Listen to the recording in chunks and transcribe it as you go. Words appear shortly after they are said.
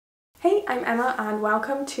Hey, I'm Emma and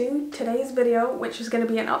welcome to today's video, which is going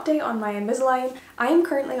to be an update on my Invisalign. I am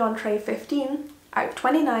currently on tray 15 out of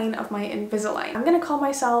 29 of my Invisalign. I'm going to call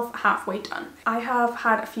myself halfway done. I have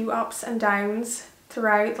had a few ups and downs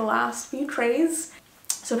throughout the last few trays.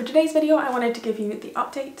 So for today's video, I wanted to give you the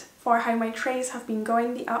update for how my trays have been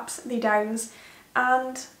going, the ups, the downs,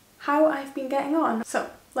 and how I've been getting on. So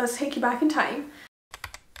let's take you back in time.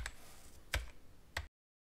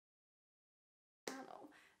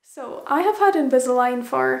 So I have had Invisalign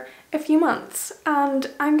for a few months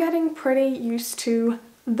and I'm getting pretty used to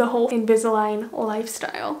the whole Invisalign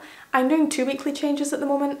lifestyle. I'm doing 2 weekly changes at the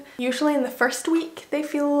moment. Usually in the first week they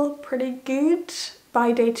feel pretty good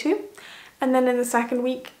by day 2, and then in the second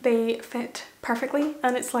week they fit perfectly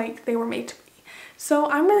and it's like they were made to be.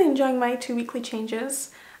 So I'm really enjoying my 2 weekly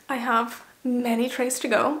changes. I have many trays to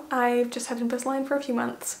go. I've just had Invisalign for a few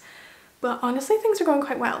months, but honestly things are going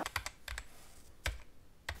quite well.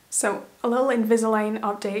 So a little Invisalign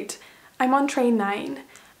update. I'm on tray 9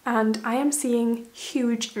 and I am seeing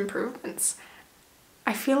huge improvements.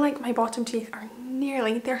 I feel like my bottom teeth are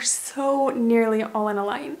they're so nearly all in a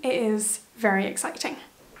line. It is very exciting.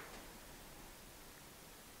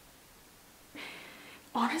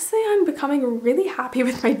 Honestly, I'm becoming really happy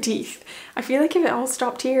with my teeth. I feel like if it all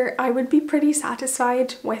stopped here, I would be pretty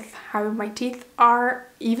satisfied with how my teeth are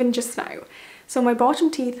even just now. So my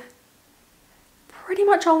bottom teeth pretty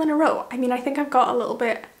much all in a row. I mean, I think I've got a little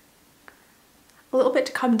bit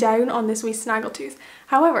to come down on this wee snaggletooth.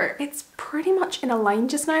 However, it's pretty much in a line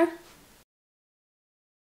just now.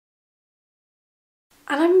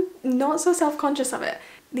 And I'm not so self-conscious of it.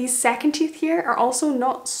 These second teeth here are also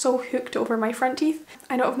not so hooked over my front teeth.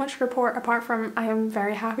 I don't have much to report apart from I am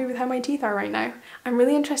very happy with how my teeth are right now. I'm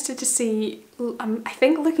really interested to see, I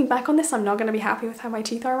think looking back on this, I'm not going to be happy with how my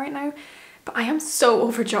teeth are right now. But I am so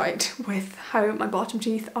overjoyed with how my bottom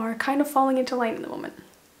teeth are kind of falling into line at the moment.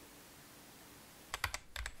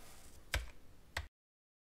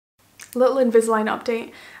 Little Invisalign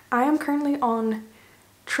update. I am currently on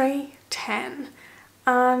tray 10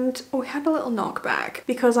 and we had a little knockback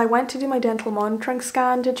because I went to do my dental monitoring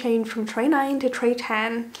scan to change from tray 9 to tray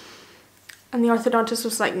 10 and the orthodontist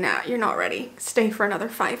was like, nah, you're not ready. Stay for another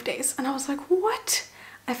 5 days. And I was like, what?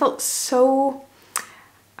 I felt so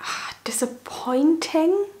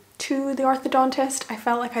disappointing to the orthodontist. I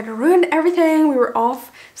felt like I'd ruined everything. We were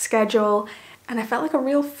off schedule and I felt like a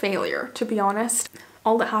real failure, to be honest.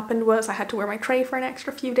 All that happened was I had to wear my tray for an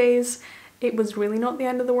extra few days. It was really not the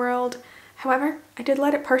end of the world. However, I did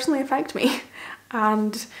let it personally affect me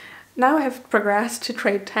and now I have progressed to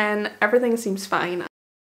tray 10. Everything seems fine.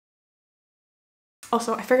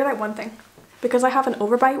 Also, I figured out one thing. Because I have an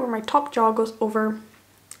overbite where my top jaw goes over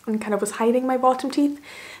and kind of was hiding my bottom teeth,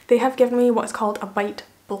 they have given me what's called a bite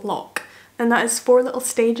block, and that is 4 little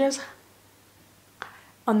stages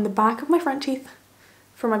on the back of my front teeth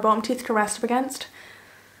for my bottom teeth to rest up against.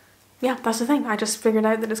 Yeah, that's the thing. I just figured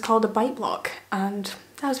out that it's called a bite block and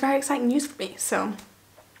that was very exciting news for me. So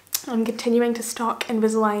I'm continuing to stock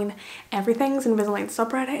Invisalign everything's, Invisalign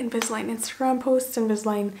subreddit, Invisalign Instagram posts.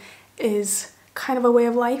 Invisalign is kind of a way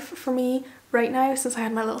of life for me right now. Since I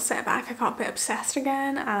had my little setback, I got a bit obsessed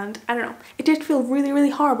again and I don't know, it did feel really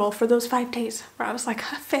horrible for those 5 days where I was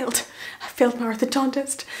like, I failed my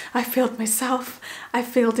orthodontist, I failed myself, I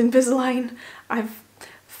failed Invisalign, I've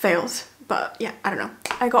failed. But yeah, I don't know,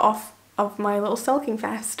 I got off of my little sulking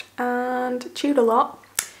fest and chewed a lot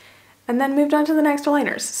and then moved on to the next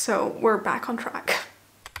aligners, so we're back on track.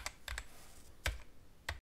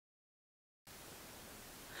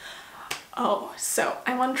 Oh, so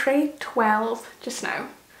I'm on tray 12 just now.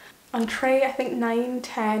 On tray, I think 9,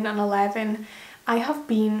 10 and 11, I have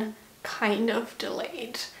been kind of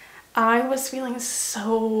delayed. I was feeling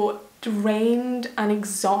so drained and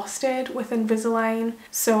exhausted with Invisalign.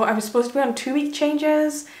 So I was supposed to be on 2-week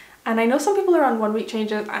changes and I know some people are on 1-week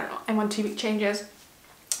changes. I don't know, I'm on 2-week changes.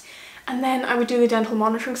 And then I would do the dental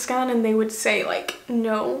monitoring scan and they would say like,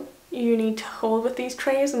 no, you need to hold with these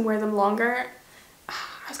trays and wear them longer.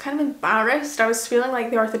 I was kind of embarrassed. I was feeling like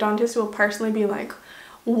the orthodontist will personally be like,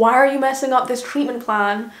 why are you messing up this treatment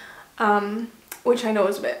plan? Which I know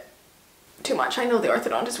is a bit too much. I know the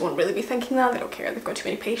orthodontist won't really be thinking that. They don't care. They've got too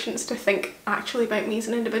many patients to think actually about me as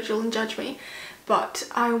an individual and judge me. But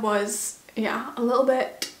I was, yeah, a little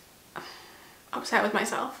bit upset with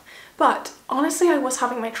myself. But honestly, I was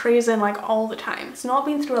having my trays in like all the time. It's not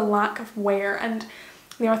been through a lack of wear, and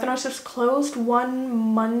the orthodontist closed one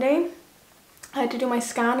Monday. I had to do my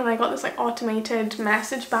scan and I got this like automated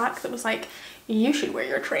message back that was like, you should wear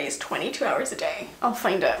your trays 22 hours a day. I'll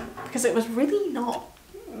find it because it was really not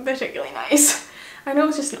particularly nice. I know it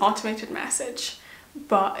was just an automated message,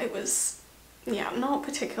 but it was, yeah, not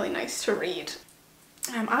particularly nice to read.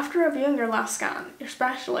 After reviewing your last scan, your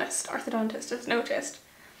specialist orthodontist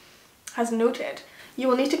has noted you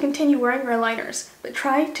will need to continue wearing your aligners, but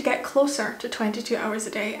try to get closer to 22 hours a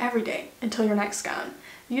day every day until your next scan.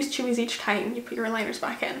 Use chewies each time you put your aligners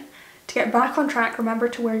back in. To get back on track, remember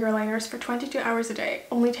to wear your aligners for 22 hours a day,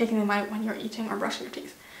 only taking them out when you're eating or brushing your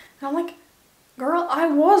teeth. And I'm like, girl, I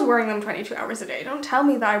was wearing them 22 hours a day. Don't tell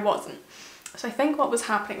me that I wasn't. So I think what was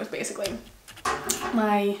happening was basically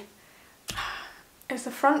it's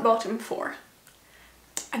the front bottom 4,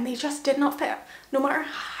 and they just did not fit. No matter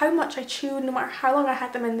how much I chewed, no matter how long I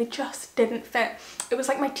had them in, they just didn't fit. It was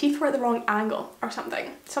like my teeth were at the wrong angle or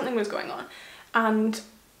something. Something was going on. And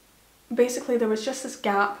basically there was just this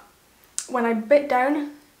gap. When I bit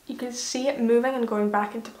down, you could see it moving and going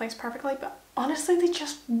back into place perfectly, but honestly they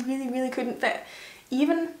just really couldn't fit.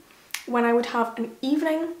 Even when I would have an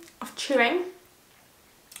evening of chewing,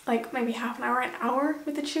 like maybe half an hour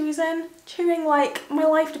with the chewies in, chewing like my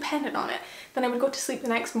life depended on it, then I would go to sleep the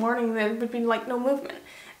next morning, there would be like no movement.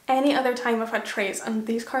 Any other time I've had trays, and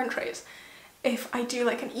these current trays, if I do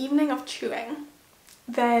like an evening of chewing,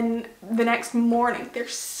 then the next morning they're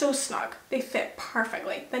so snug, they fit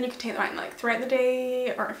perfectly. Then you can take them out and like throughout the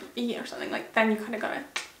day, or if you eat or something, like then you kind of gotta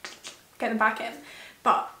get them back in.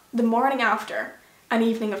 But the morning after an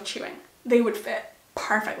evening of chewing, they would fit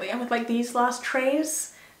perfectly. And with like these last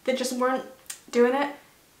trays that just weren't doing it,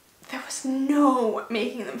 there was no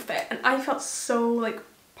making them fit. And I felt so like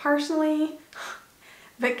personally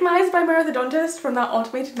victimized by my orthodontist from that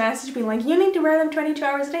automated message being like, you need to wear them 22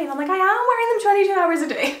 hours a day. And I'm like, I am wearing them 22 hours a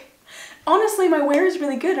day. Honestly, my wear is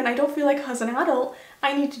really good, and I don't feel like as an adult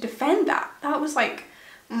I need to defend that. That was like,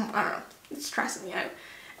 I don't know, it's stressing me out,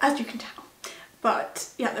 as you can tell. But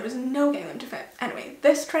yeah, there was no getting them to fit. Anyway,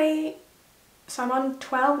 this tray, so I'm on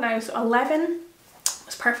 12 now, so 11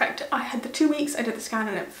 was perfect. I had the 2 weeks I did the scan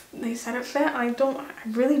and they said it fit. I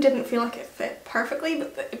really didn't feel like it fit perfectly,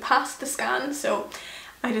 but it passed the scan, so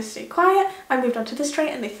I just stayed quiet. I moved on to this tray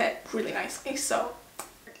and they fit really nicely. So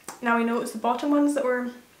now I know it was the bottom ones that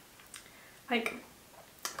were like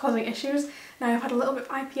causing issues. Now I've had a little bit of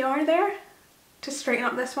IPR there to straighten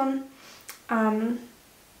up this one.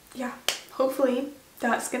 Yeah, hopefully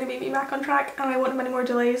that's gonna be me back on track and I won't have any more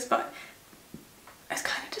delays, but it's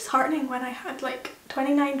kind of disheartening when I had like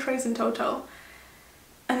 29 trays in total,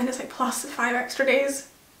 and then it's like plus 5 extra days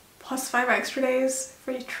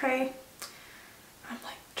for each tray. I'm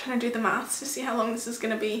like trying to do the maths to see how long this is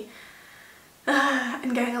gonna be,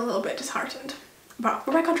 and getting a little bit disheartened. But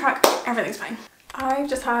we're back on track, everything's fine. I've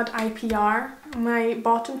just had IPR. My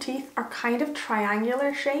bottom teeth are kind of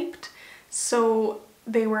triangular shaped, so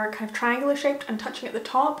they were kind of triangular shaped and touching at the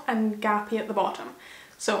top and gappy at the bottom.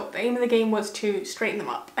 So the aim of the game was to straighten them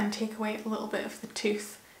up and take away a little bit of the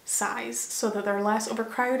tooth size so that they're less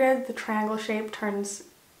overcrowded. The triangle shape turns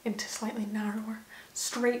into slightly narrower,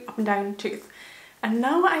 straight up and down tooth. And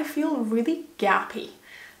now I feel really gappy.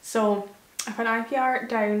 So I've had IPR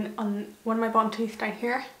down on one of my bottom teeth down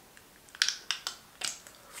here.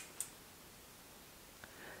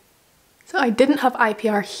 So I didn't have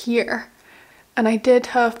IPR here, and I did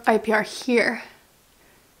have IPR here.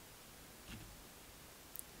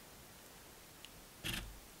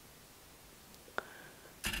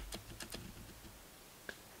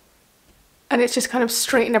 And it's just kind of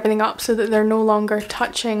straightened everything up so that they're no longer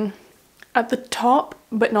touching at the top,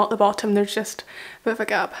 but not the bottom. There's just a bit of a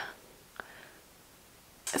gap.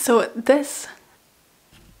 So this,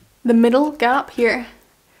 the middle gap here,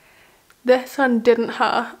 this one didn't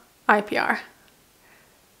have IPR.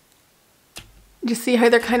 You see how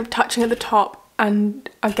they're kind of touching at the top and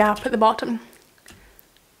a gap at the bottom.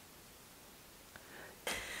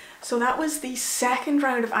 So that was the second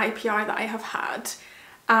round of IPR that I have had,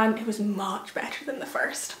 and it was much better than the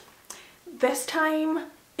first. This time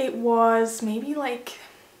it was maybe like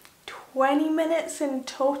 20 minutes in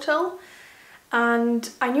total, and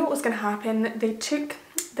I knew what was going to happen. They took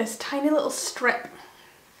this tiny little strip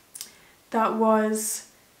that was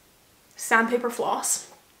sandpaper floss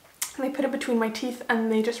and they put it between my teeth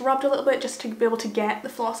and they just rubbed a little bit just to be able to get the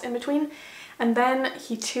floss in between. And then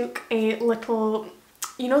he took a little,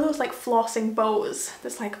 you know those like flossing bows,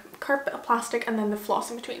 this like curved bit of plastic and then the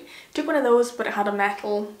floss in between. Took one of those, but it had a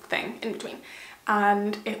metal thing in between,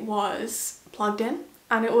 and it was plugged in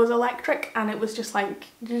and it was electric, and it was just like,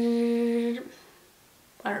 I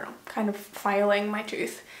don't know, kind of filing my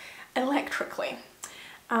tooth electrically.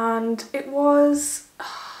 And it was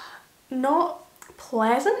not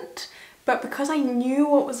pleasant, but because I knew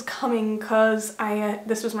what was coming, because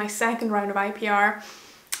this was my second round of IPR,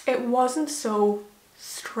 it wasn't so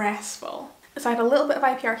stressful. So I had a little bit of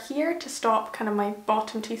IPR here to stop kind of my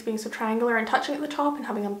bottom teeth being so triangular and touching at the top and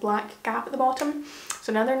having a black gap at the bottom.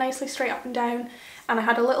 So now they're nicely straight up and down. And I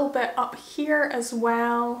had a little bit up here as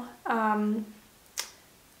well.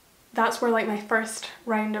 That's where like my first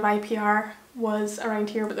round of IPR was around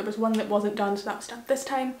here, but there was one that wasn't done, so that was done this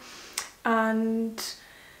time. And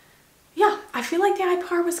yeah, I feel like the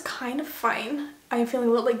IPR was kind of fine. I'm feeling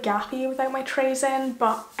a little bit gappy without my trays in,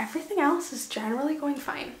 but everything else is generally going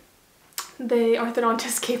fine. The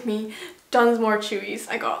orthodontist gave me tons more chewies.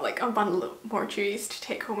 I got like a bundle of more chewies to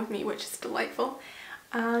take home with me, which is delightful.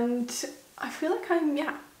 And I feel like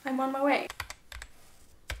I'm on my way.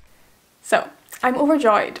 So I'm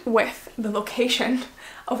overjoyed with the location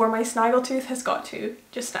of where my snaggletooth has got to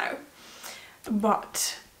just now.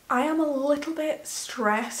 But I am a little bit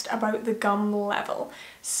stressed about the gum level.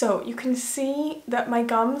 So you can see that my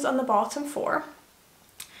gums on the bottom 4,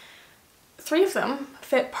 3 of them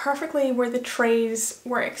fit perfectly where the trays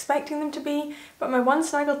were expecting them to be, but my one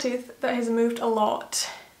snaggletooth that has moved a lot,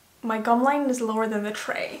 my gum line is lower than the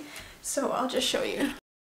tray. So I'll just show you.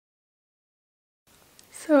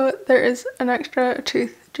 So there is an extra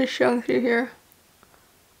tooth just showing through here.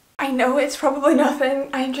 I know it's probably nothing,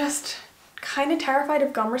 I'm just kind of terrified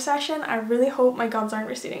of gum recession. I really hope my gums aren't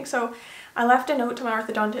receding. So I left a note to my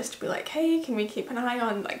orthodontist to be like, hey, can we keep an eye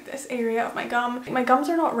on like this area of my gum? My gums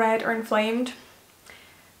are not red or inflamed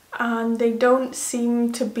and they don't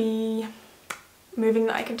seem to be moving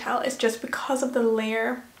that I can tell. It's just because of the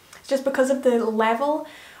layer, it's just because of the level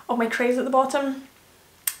of my trays at the bottom.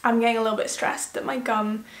 I'm getting a little bit stressed that my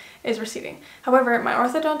gum is receding. However, my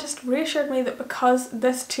orthodontist reassured me that because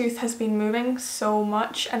this tooth has been moving so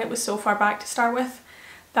much and it was so far back to start with,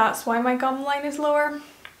 that's why my gum line is lower.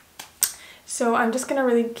 So I'm just gonna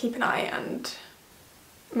really keep an eye and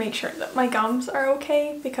make sure that my gums are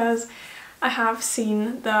okay, because I have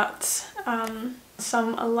seen that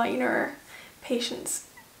some aligner patients,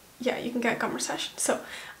 yeah, you can get gum recession. So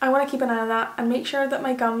I want to keep an eye on that and make sure that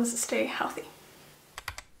my gums stay healthy.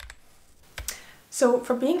 So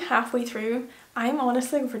for being halfway through, I'm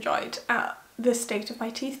honestly overjoyed at the state of my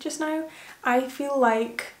teeth just now. I feel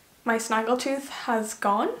like my snaggletooth has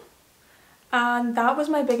gone, and that was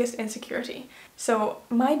my biggest insecurity. So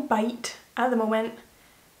my bite at the moment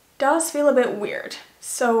does feel a bit weird.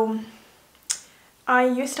 So I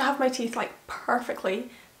used to have my teeth like perfectly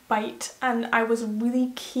bite, and I was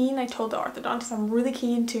really keen, I told the orthodontist I'm really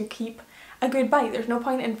keen to keep a good bite. There's no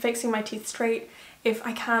point in fixing my teeth straight if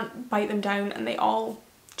I can't bite them down and they all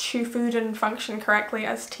chew food and function correctly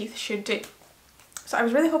as teeth should do. So I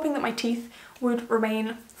was really hoping that my teeth would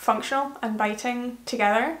remain functional and biting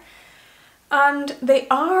together. And they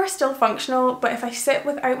are still functional, but if I sit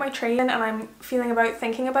without my tray in and I'm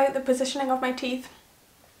thinking about the positioning of my teeth,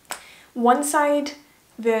 one side,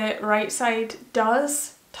 the right side,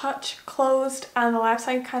 does touch closed and the left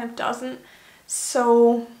side kind of doesn't.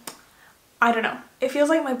 So I don't know. It feels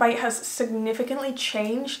like my bite has significantly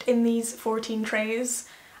changed in these 14 trays.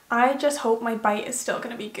 I just hope my bite is still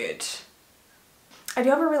going to be good. I do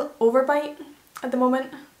have a real overbite at the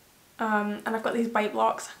moment, and I've got these bite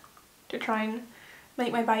blocks to try and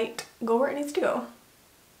make my bite go where it needs to go.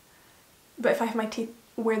 But if I have my teeth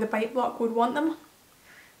where the bite block would want them,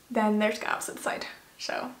 then there's gaps at the side.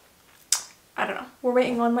 So I don't know. We're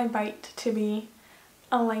waiting on my bite to be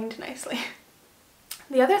aligned nicely.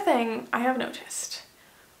 The other thing I have noticed,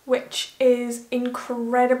 which is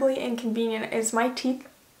incredibly inconvenient, is my teeth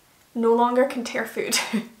no longer can tear food.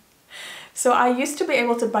 So I used to be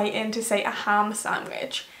able to bite into, say, a ham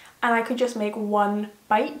sandwich, and I could just make one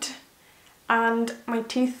bite, and my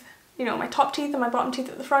teeth, you know, my top teeth and my bottom teeth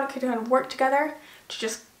at the front could kind of work together to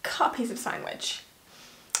just cut a piece of sandwich.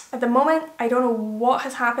 At the moment, I don't know what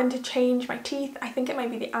has happened to change my teeth. I think it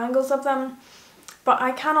might be the angles of them, but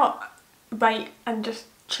I cannot bite and just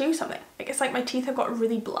chew something. Like, it's like my teeth have got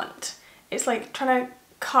really blunt. It's like trying to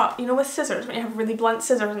cut, you know, with scissors, when you have really blunt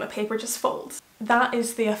scissors and the paper just folds. That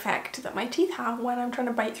is the effect that my teeth have when I'm trying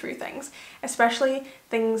to bite through things, especially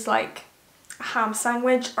things like a ham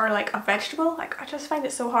sandwich or like a vegetable. Like, I just find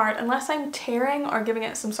it so hard. Unless I'm tearing or giving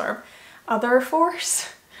it some sort of other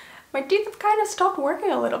force, my teeth have kind of stopped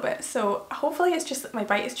working a little bit. So hopefully it's just that my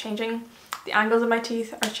bite is changing, the angles of my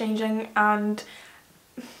teeth are changing, and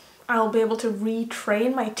I'll be able to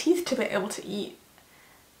retrain my teeth to be able to eat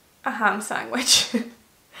a ham sandwich.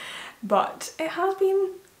 But it has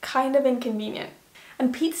been kind of inconvenient.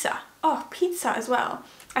 And pizza. Oh, pizza as well.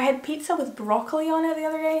 I had pizza with broccoli on it the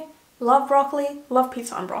other day. Love broccoli, love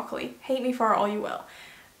pizza on broccoli. Hate me for it all you will.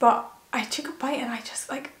 But I took a bite and I just,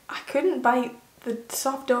 like, I couldn't bite the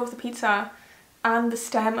soft dough of the pizza and the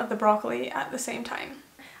stem of the broccoli at the same time.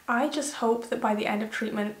 I just hope that by the end of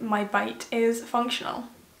treatment my bite is functional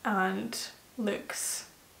and looks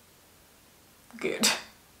good.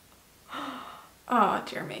 Oh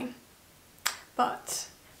dear me. But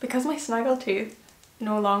because my snaggletooth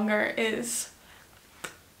no longer is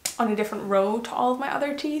on a different row to all of my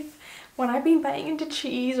other teeth, when I've been biting into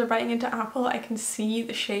cheese or biting into apple, I can see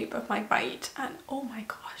the shape of my bite, and oh my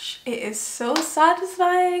gosh, it is so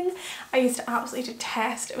satisfying. I used to absolutely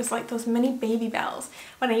detest, it was like those mini baby bells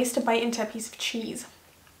when I used to bite into a piece of cheese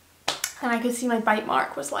and I could see my bite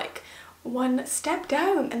mark was like one step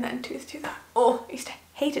down and then tooth to that. Oh, I used to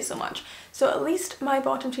hate it so much. So at least my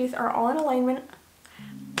bottom teeth are all in alignment.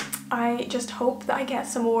 I just hope that I get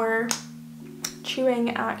some more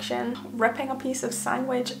chewing action, ripping a piece of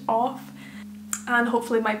sandwich off, and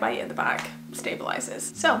hopefully my bite at the back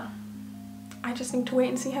stabilizes. So I just need to wait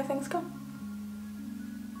and see how things go.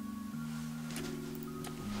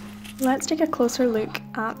 Let's take a closer look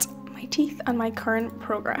at my teeth and my current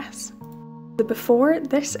progress. The before,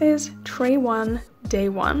 this is tray 1, day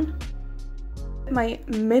 1. My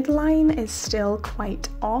midline is still quite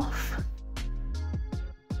off.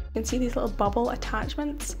 You can see these little bubble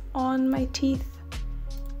attachments on my teeth.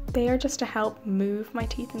 They are just to help move my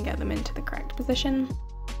teeth and get them into the correct position.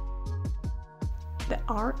 The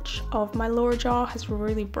arch of my lower jaw has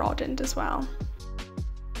really broadened as well.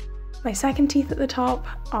 My second teeth at the top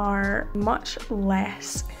are much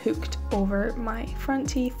less hooked over my front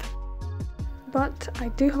teeth, but I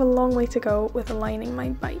do have a long way to go with aligning my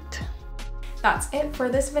bite. That's it for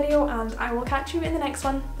this video, and I will catch you in the next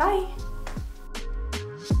one. Bye!